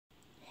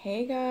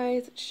Hey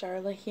guys, it's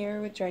Charla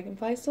here with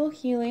Dragonfly Soul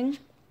Healing.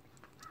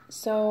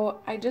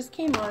 So I just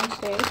came on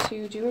today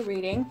to do a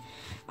reading,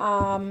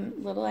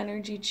 little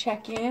energy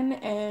check-in,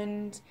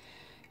 and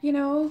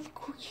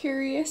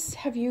curious,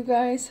 have you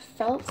guys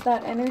felt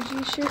that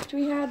energy shift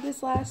we had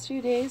this last few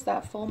days,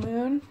 that full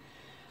moon?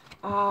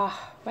 Wow,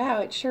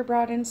 it sure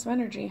brought in some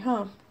energy,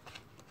 huh?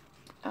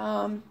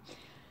 I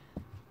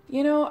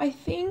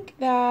think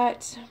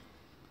that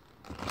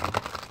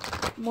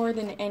more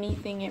than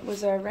anything, it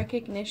was a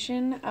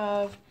recognition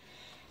of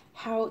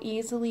how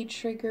easily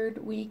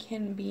triggered we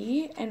can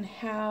be and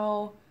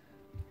how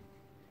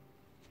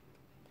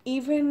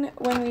even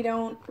when we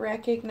don't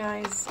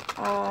recognize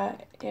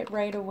it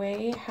right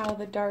away, how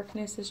the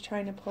darkness is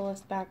trying to pull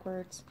us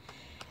backwards.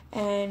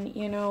 And,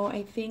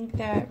 I think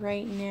that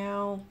right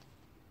now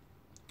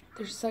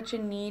there's such a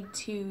need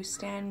to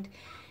stand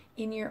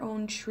in your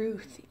own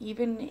truth,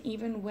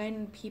 even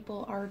when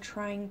people are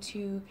trying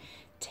to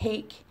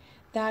take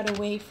that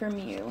away from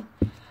you.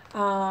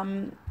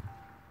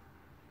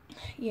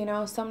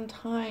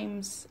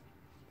 Sometimes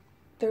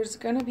there's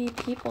going to be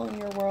people in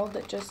your world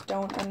that just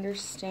don't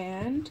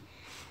understand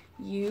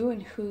you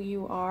and who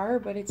you are,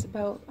 but it's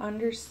about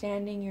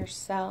understanding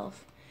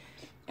yourself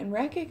and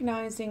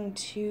recognizing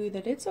too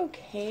that it's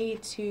okay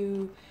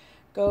to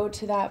go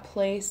to that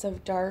place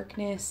of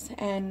darkness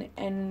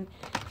and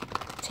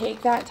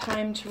take that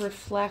time to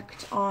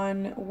reflect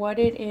on what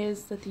it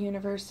is that the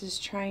universe is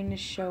trying to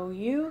show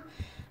you.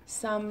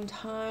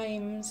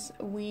 Sometimes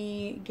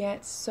we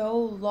get so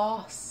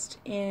lost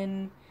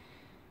in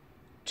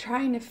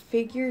trying to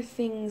figure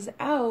things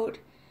out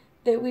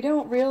that we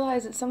don't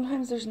realize that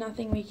sometimes there's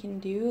nothing we can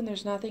do and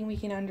there's nothing we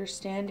can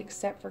understand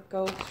except for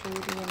go through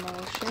the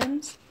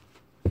emotions.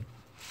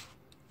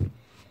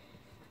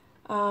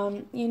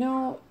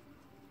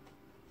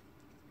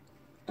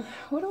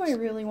 What do I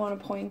really want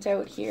to point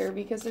out here?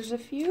 Because there's a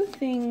few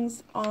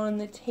things on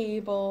the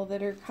table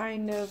that are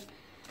kind of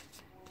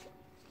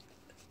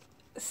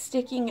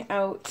sticking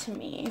out to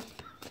me.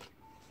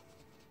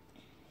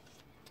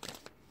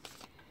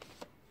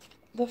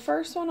 The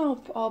first one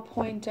I'll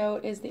point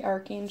out is the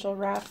Archangel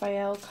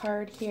Raphael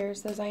card here. It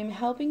says, I am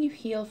helping you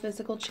heal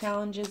physical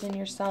challenges in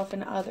yourself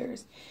and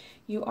others.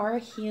 You are a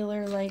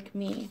healer like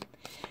me.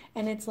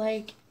 And it's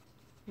like,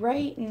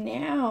 right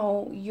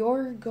now,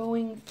 you're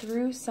going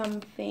through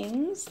some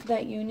things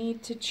that you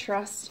need to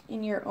trust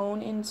in your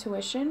own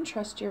intuition,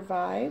 trust your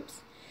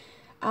vibes.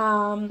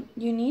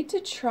 You need to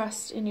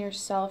trust in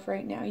yourself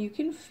right now. You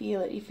can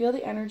feel it. You feel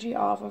the energy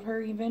off of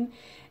her even.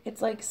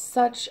 It's like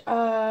such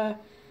a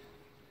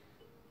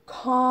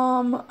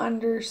calm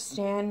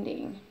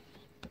understanding.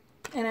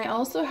 And I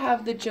also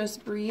have the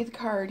Just Breathe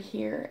card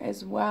here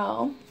as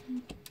well.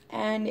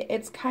 And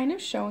it's kind of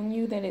showing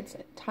you that it's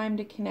time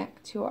to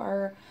connect to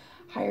our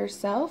higher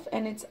self,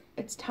 and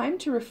it's time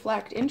to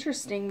reflect.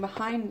 Interesting,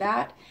 behind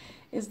that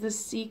is the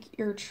seek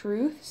your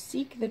truth,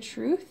 seek the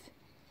truth.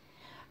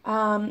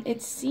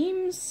 It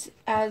seems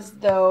as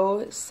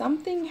though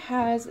something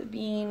has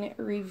been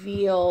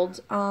revealed.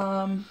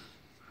 Bottom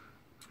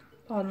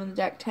of the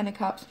deck, 10 of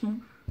Cups.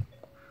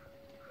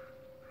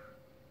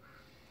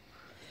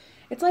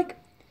 It's like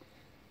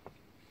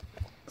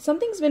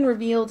something's been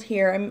revealed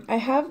here. I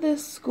have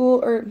this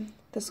school, or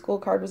the school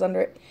card was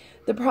under it.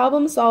 The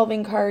problem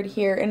solving card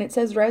here, and it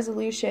says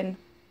resolution.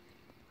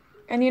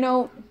 And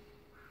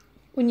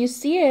when you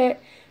see it,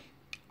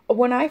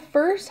 when I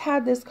first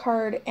had this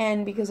card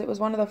end, because it was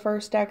one of the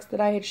first decks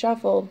that I had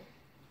shuffled,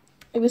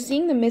 it was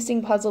seeing the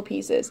missing puzzle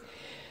pieces.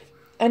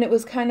 And it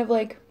was kind of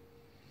like,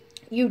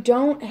 you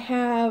don't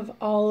have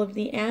all of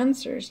the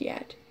answers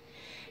yet.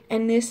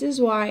 And this is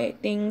why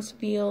things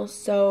feel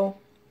so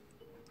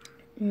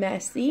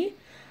messy,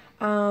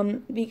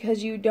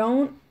 because you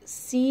don't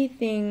see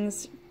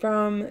things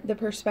from the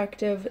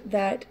perspective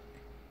that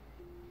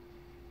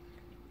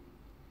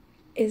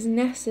is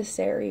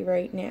necessary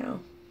right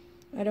now.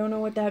 I don't know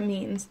what that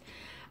means.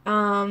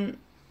 Like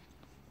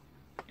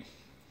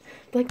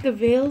the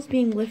veil's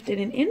being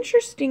lifted. And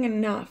interesting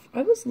enough,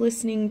 I was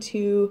listening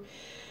to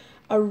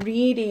a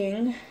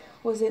reading,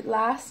 was it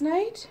last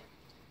night?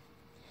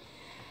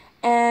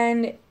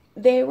 And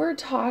they were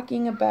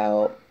talking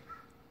about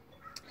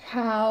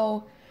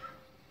how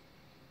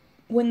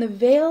when the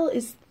veil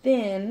is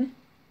thin,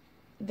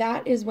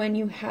 that is when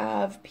you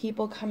have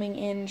people coming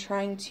in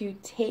trying to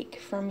take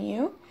from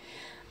you,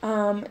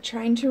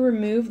 trying to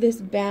remove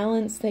this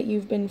balance that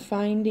you've been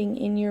finding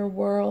in your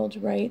world,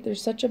 right?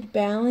 There's such a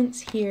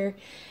balance here,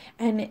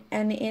 and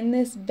in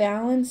this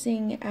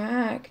balancing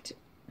act,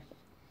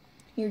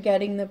 you're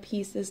getting the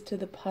pieces to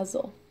the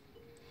puzzle.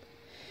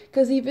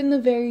 Because even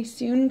the very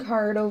soon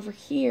card over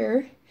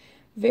here,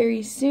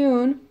 very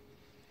soon,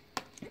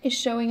 is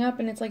showing up,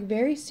 and it's like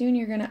very soon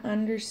you're going to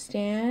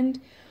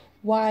understand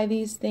why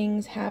these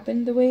things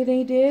happened the way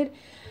they did.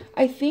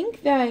 I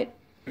think that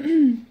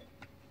you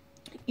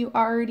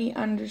already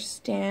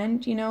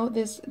understand,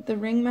 the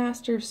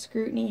Ringmaster of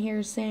Scrutiny here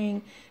is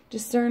saying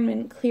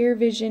discernment, clear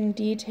vision,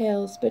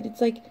 details, but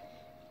it's like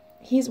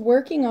he's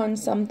working on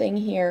something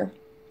here,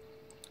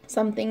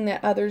 something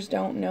that others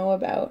don't know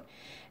about.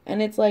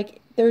 And it's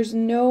like there's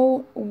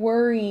no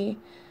worry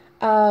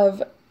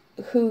of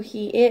who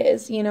he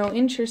is. You know,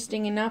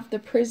 interesting enough, the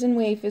prison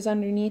waif is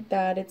underneath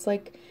that. It's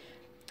like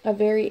a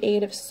very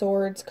Eight of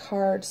Swords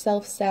card,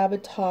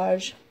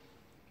 self-sabotage,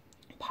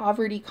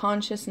 poverty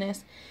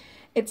consciousness.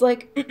 It's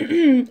like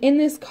in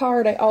this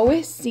card, I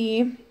always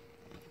see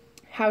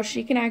how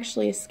she can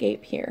actually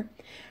escape here,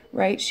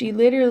 right? She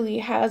literally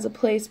has a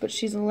place, but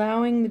she's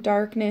allowing the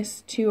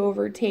darkness to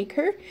overtake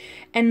her,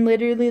 and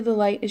literally the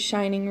light is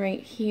shining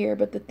right here.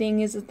 But the thing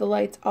is that the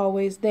light's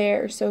always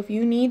there. So if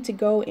you need to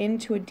go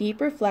into a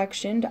deep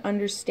reflection to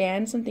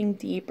understand something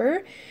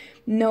deeper,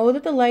 know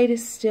that the light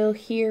is still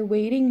here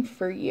waiting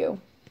for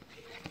you.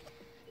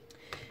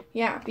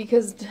 Yeah,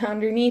 because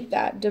underneath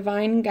that,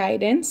 divine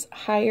guidance,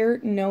 higher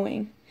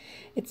knowing.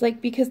 It's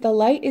like because the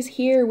light is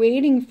here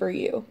waiting for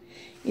you.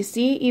 You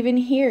see, even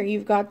here,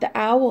 you've got the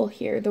owl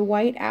here, the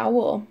white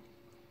owl.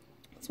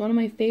 It's one of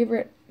my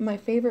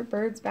favorite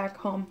birds back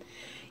home.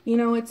 You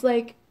know, it's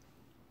like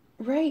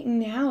right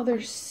now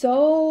there's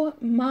so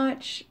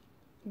much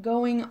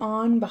going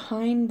on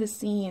behind the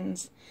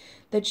scenes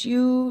that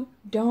you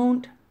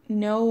don't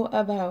know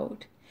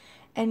about.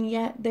 And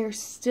yet they're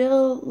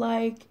still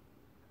like,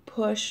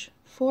 push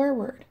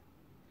forward.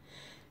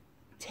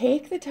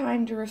 Take the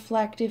time to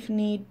reflect if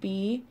need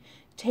be.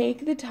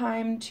 Take the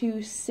time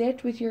to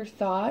sit with your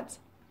thoughts.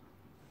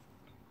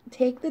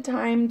 Take the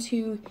time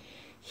to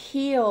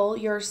heal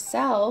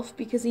yourself,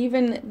 because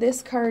even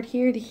this card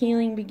here, the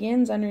healing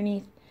begins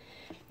underneath.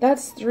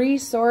 That's 3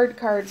 sword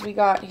cards we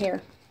got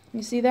here.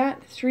 You see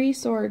that? 3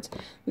 swords.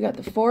 We got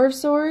the 4 of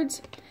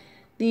Swords,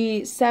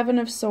 the 7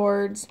 of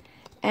Swords,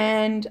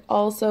 and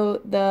also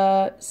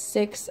the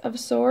 6 of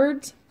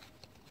Swords.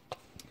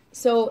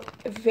 So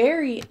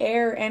very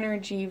air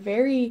energy,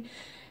 very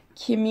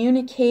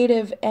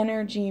communicative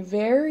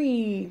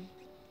energy,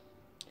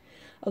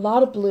 a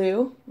lot of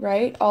blue,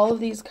 right? All of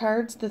these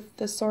cards,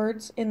 the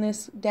swords in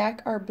this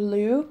deck are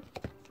blue.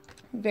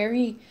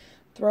 Very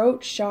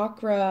throat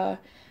chakra,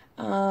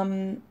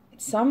 some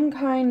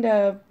kind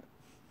of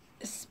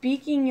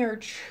speaking your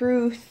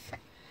truth.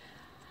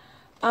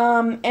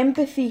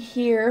 Empathy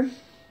here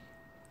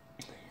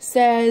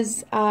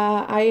says,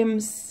 I am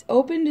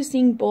open to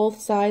seeing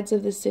both sides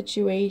of the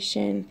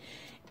situation.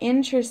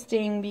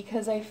 Interesting,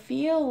 because I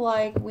feel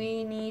like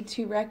we need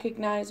to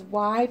recognize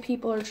why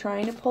people are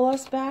trying to pull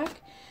us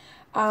back,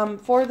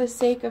 for the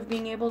sake of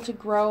being able to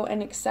grow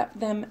and accept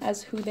them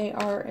as who they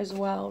are as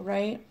well,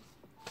 right?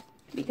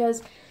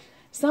 Because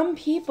some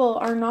people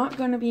are not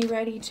going to be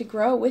ready to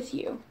grow with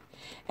you,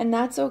 and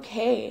that's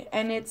okay.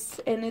 And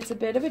it's a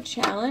bit of a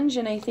challenge,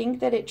 and I think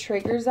that it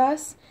triggers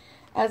us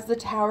as the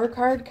Tower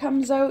card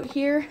comes out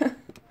here.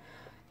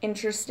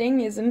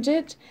 Interesting, isn't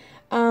it?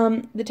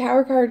 The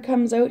Tower card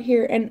comes out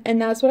here, and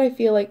that's what I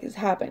feel like has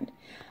happened.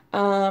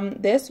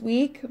 This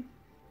week,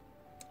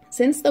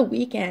 since the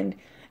weekend,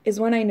 is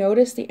when I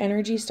noticed the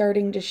energy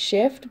starting to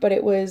shift, but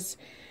it was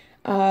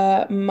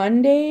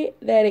Monday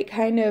that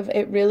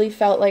it really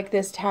felt like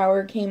this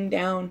Tower came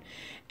down.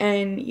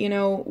 And, you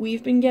know,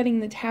 we've been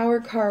getting the Tower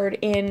card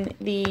in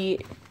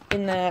the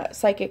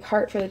Psychic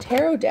Heart for the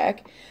Tarot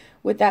deck,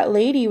 with that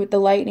lady with the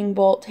lightning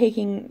bolt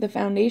taking the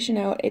foundation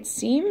out. It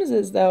seems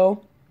as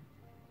though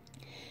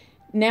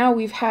now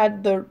we've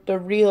had the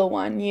real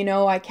one. You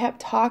know, I kept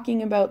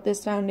talking about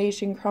this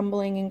foundation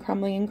crumbling and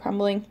crumbling and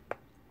crumbling.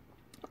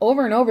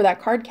 Over and over,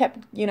 that card kept,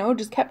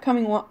 just kept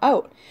coming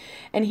out.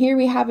 And here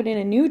we have it in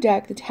a new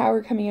deck, the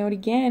Tower coming out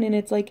again. And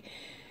it's like,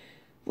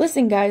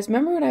 listen, guys,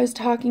 remember what I was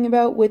talking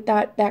about with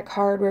that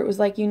card where it was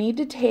like, you need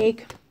to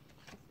take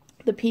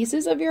the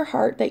pieces of your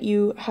heart that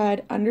you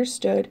had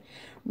understood,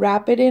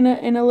 wrap it in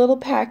a little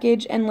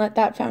package, and let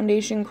that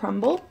foundation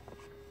crumble.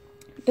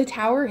 The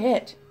Tower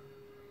hit.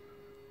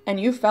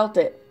 And you felt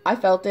it. I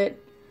felt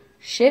it.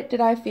 Shit,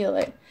 did I feel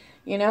it.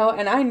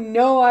 And I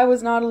know I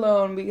was not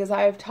alone, because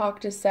I have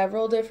talked to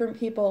several different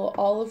people,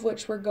 all of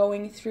which were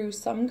going through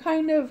some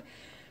kind of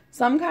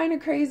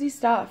crazy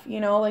stuff.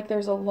 Like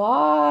there's a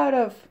lot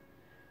of,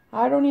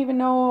 I don't even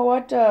know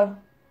what to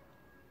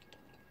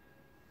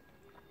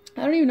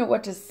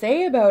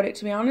say about it,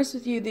 to be honest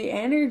with you. The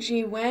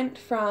energy went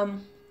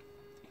from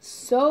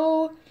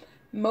so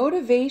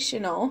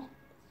motivational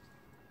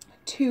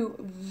to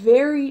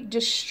very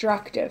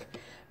destructive,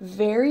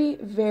 very,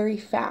 very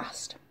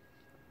fast.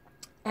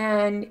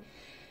 And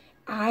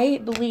I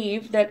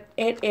believe that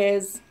it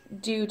is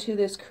due to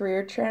this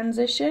career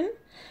transition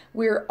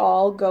we're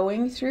all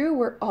going through.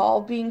 We're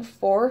all being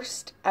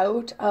forced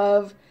out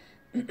of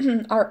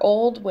our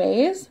old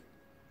ways.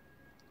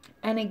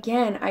 And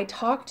again, I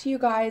talked to you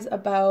guys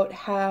about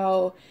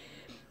how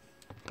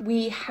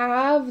we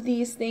have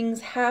these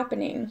things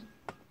happening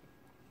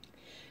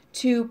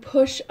to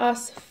push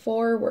us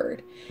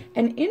forward.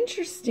 And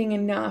interesting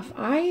enough,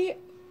 I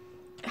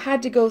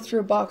had to go through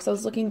a box. I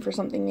was looking for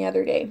something the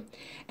other day,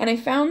 and I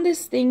found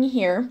this thing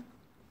here.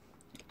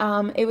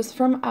 It was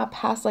from a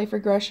past life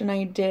regression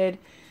I did,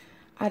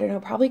 I don't know,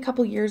 probably a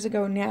couple years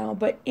ago now.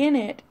 But in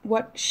it,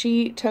 what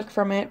she took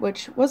from it,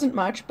 which wasn't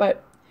much,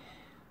 but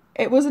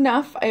it was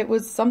enough. It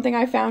was something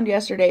I found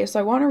yesterday, so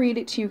I want to read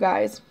it to you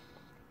guys.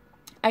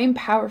 I am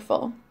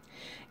powerful.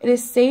 It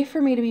is safe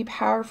for me to be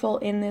powerful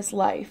in this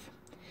life.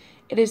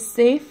 It is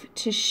safe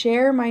to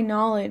share my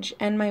knowledge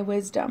and my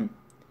wisdom.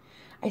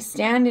 I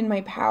stand in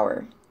my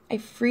power. I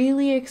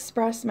freely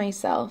express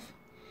myself.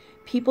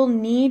 People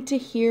need to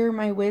hear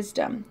my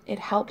wisdom. It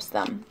helps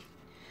them.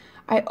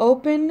 I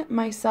open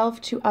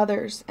myself to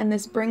others, and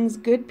this brings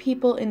good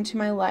people into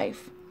my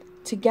life.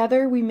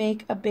 Together we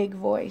make a big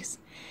voice.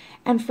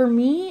 And for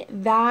me,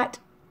 that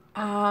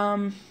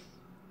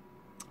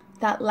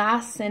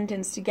last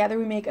sentence, together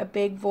we make a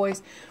big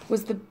voice,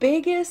 was the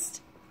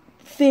biggest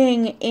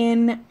thing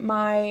in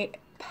my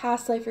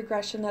past life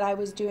regression that I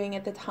was doing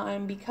at the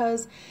time,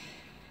 because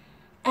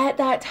at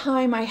that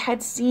time I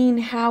had seen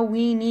how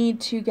we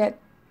need to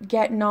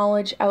get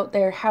knowledge out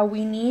there, how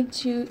we need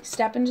to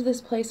step into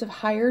this place of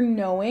higher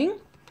knowing,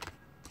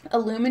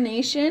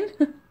 illumination,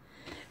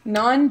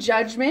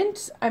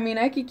 non-judgment. I mean,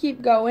 I could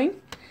keep going.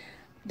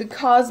 The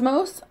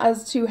cosmos,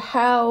 as to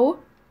how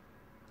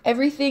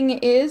everything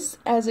is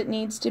as it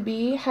needs to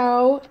be,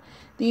 how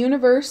the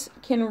universe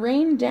can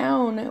rain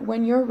down,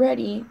 when you're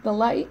ready, the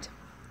light,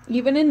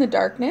 even in the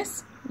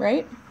darkness,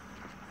 right?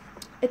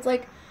 It's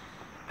like,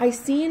 I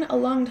seen a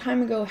long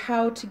time ago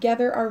how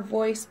together our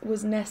voice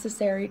was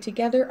necessary.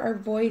 Together our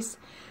voice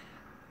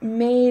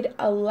made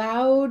a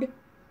loud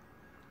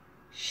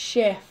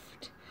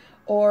shift,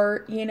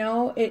 or, you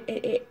know,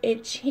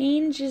 it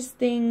changes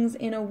things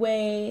in a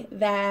way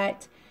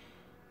that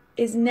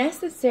is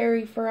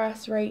necessary for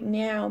us right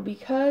now,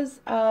 because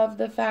of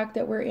the fact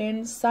that we're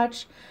in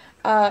such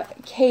a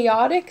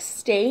chaotic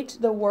state.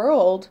 The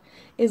world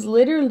is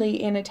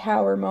literally in a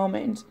tower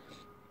moment.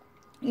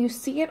 You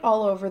see it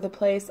all over the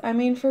place. I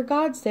mean, for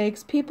God's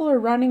sakes, people are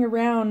running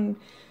around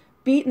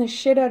beating the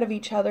shit out of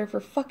each other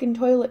for fucking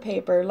toilet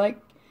paper. Like,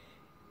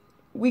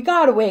 we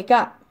gotta wake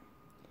up.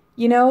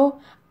 You know,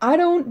 I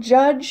don't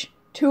judge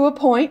to a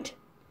point.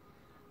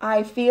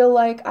 I feel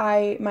like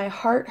my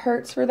heart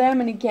hurts for them.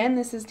 And again,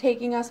 this is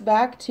taking us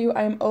back to,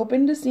 I'm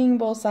open to seeing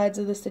both sides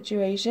of the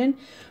situation.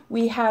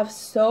 We have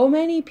so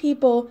many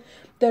people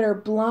that are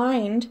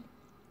blind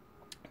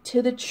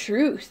to the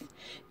truth,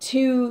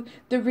 to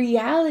the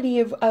reality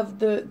of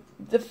the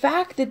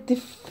fact that the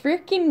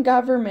freaking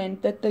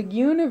government, that the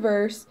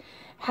universe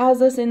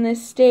has us in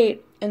this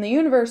state, and the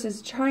universe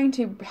is trying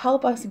to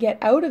help us get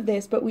out of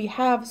this, but we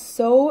have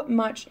so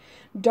much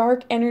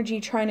dark energy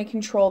trying to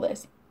control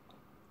this.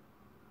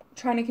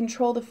 Trying to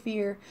control the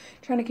fear,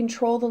 trying to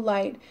control the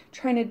light,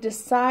 trying to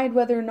decide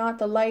whether or not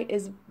the light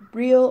is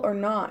real or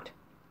not.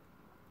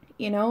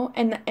 You know,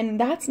 and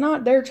that's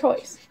not their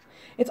choice.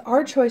 It's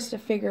our choice to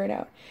figure it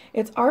out.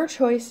 It's our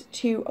choice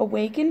to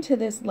awaken to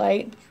this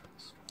light,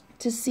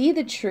 to see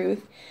the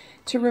truth,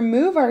 to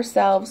remove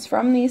ourselves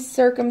from these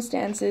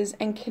circumstances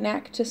and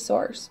connect to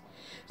Source.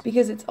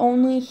 Because it's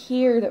only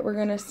here that we're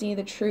going to see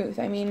the truth.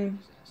 I mean,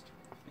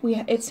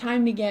 it's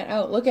time to get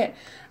out. Look at,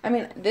 I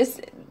mean,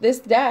 this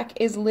deck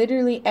is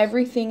literally,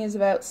 everything is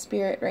about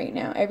spirit right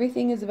now.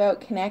 Everything is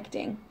about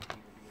connecting.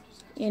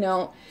 You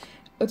know,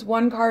 it's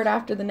one card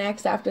after the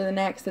next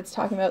that's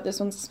talking about,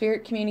 this one's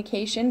spirit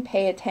communication,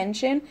 pay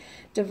attention,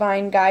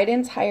 divine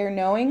guidance, higher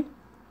knowing,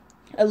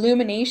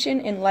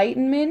 illumination,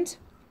 enlightenment,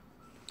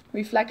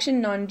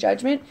 reflection,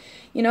 non-judgment.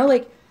 You know,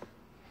 like,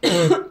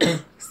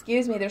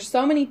 excuse me, there's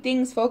so many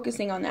things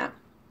focusing on that.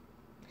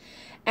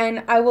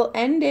 And I will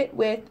end it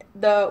with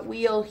the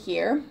wheel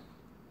here.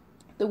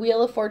 The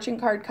Wheel of Fortune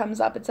card comes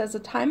up. It says, a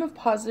time of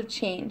positive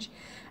change.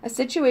 A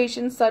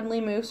situation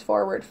suddenly moves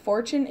forward.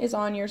 Fortune is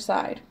on your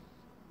side.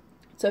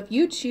 So if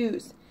you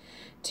choose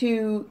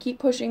to keep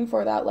pushing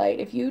for that light,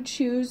 if you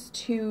choose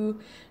to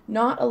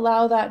not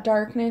allow that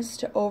darkness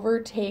to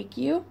overtake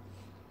you,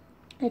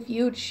 if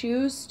you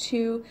choose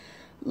to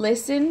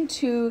listen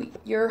to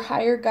your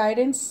higher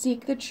guidance,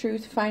 seek the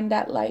truth, find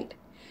that light.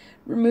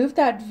 Remove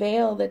that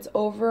veil that's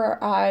over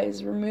our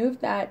eyes.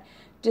 Remove that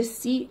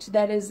deceit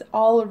that is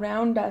all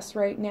around us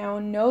right now,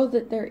 and know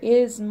that there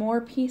is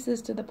more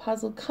pieces to the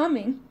puzzle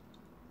coming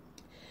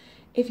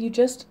if you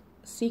just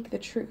seek the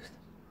truth.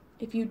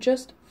 If you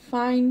just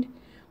find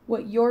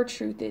what your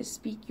truth is,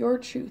 speak your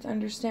truth,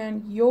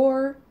 understand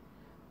your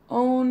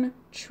own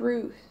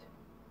truth.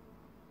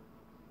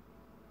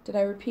 Did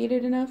I repeat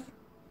it enough?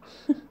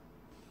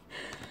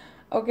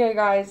 Okay,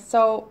 guys,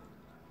 so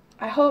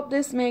I hope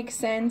this makes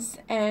sense,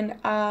 and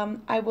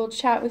I will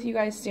chat with you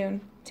guys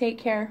soon. Take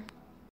care.